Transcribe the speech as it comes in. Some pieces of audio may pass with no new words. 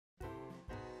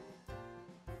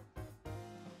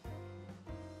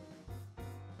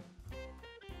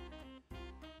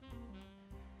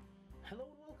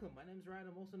Welcome, my name is Ryan,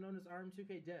 I'm also known as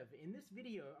Rm2kdev. In this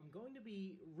video, I'm going to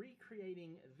be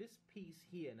recreating this piece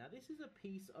here. Now this is a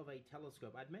piece of a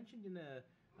telescope. I'd mentioned in a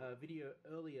video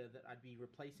earlier that I'd be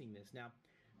replacing this. Now,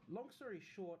 long story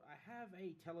short, I have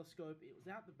a telescope, it was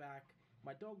out the back,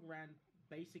 my dog ran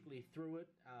basically through it,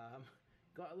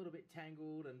 got a little bit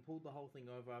tangled and pulled the whole thing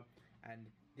over, and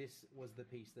this was the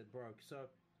piece that broke. So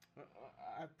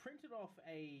I printed off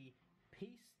a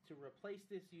piece to replace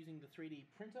this using the 3D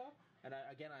printer, and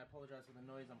again I apologize for the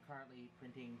noise, I'm currently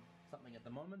printing something at the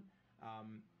moment,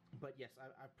 but yes,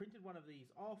 I printed one of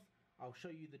these off. I'll show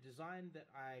you the design that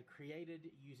I created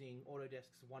using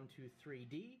Autodesk's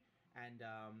 123D and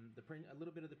a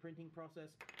little bit of the printing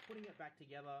process, putting it back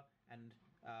together, and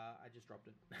I just dropped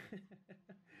it.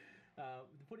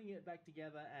 Putting it back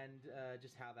together and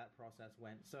just how that process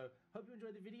went. So hope you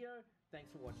enjoyed the video.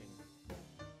 Thanks for watching.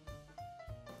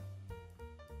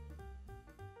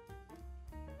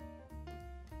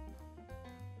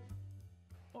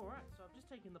 Alright, so I've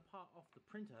just taken the part off the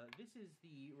printer. This is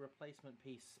the replacement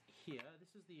piece here.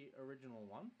 This is the original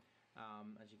one.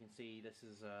 As you can see, this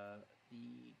is I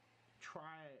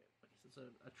guess it's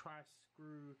a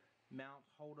tri-screw mount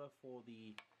holder for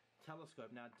the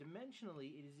telescope. Now,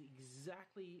 dimensionally, it is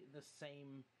exactly the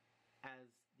same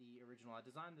as the original. I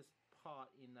designed this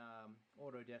part in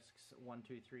Autodesk's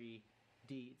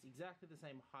 123D. It's exactly the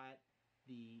same height.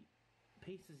 The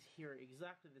pieces here are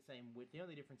exactly the same width. The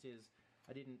only difference is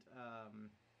I didn't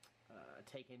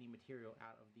take any material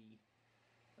out of the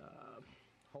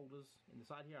holders in the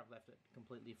side here. I've left it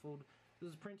completely full.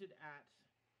 This is printed at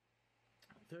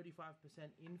 35%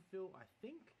 infill, I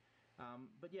think.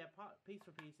 But yeah, piece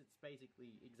for piece, it's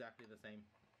basically exactly the same.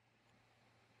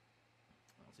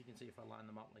 So you can see if I line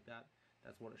them up like that,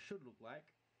 that's what it should look like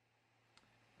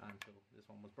until this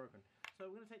one was broken. So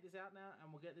we're going to take this out now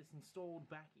and we'll get this installed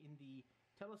back in the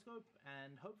telescope,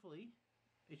 and hopefully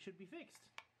it should be fixed.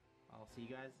 I'll see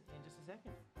you guys in just a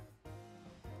second.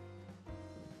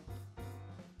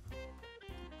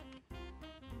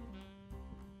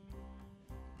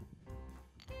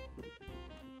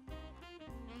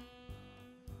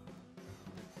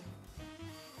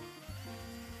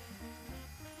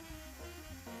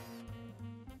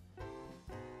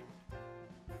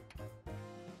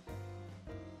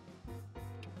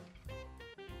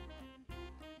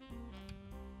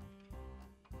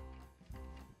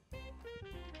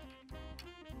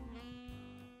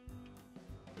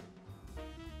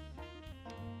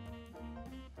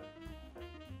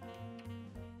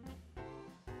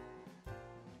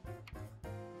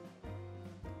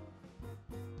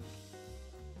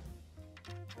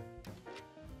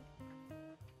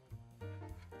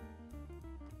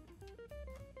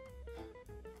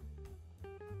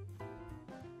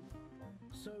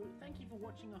 So thank you for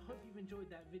watching, I hope you've enjoyed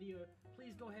that video.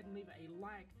 Please go ahead and leave a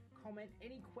like, comment,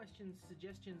 any questions,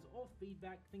 suggestions or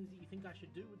feedback, things that you think I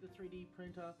should do with the 3D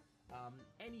printer,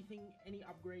 anything, any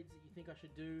upgrades that you think I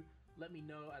should do, let me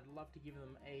know. I'd love to give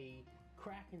them a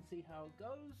crack and see how it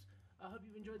goes. I hope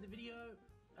you've enjoyed the video.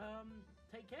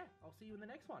 Take care, I'll see you in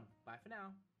the next one. Bye for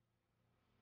now.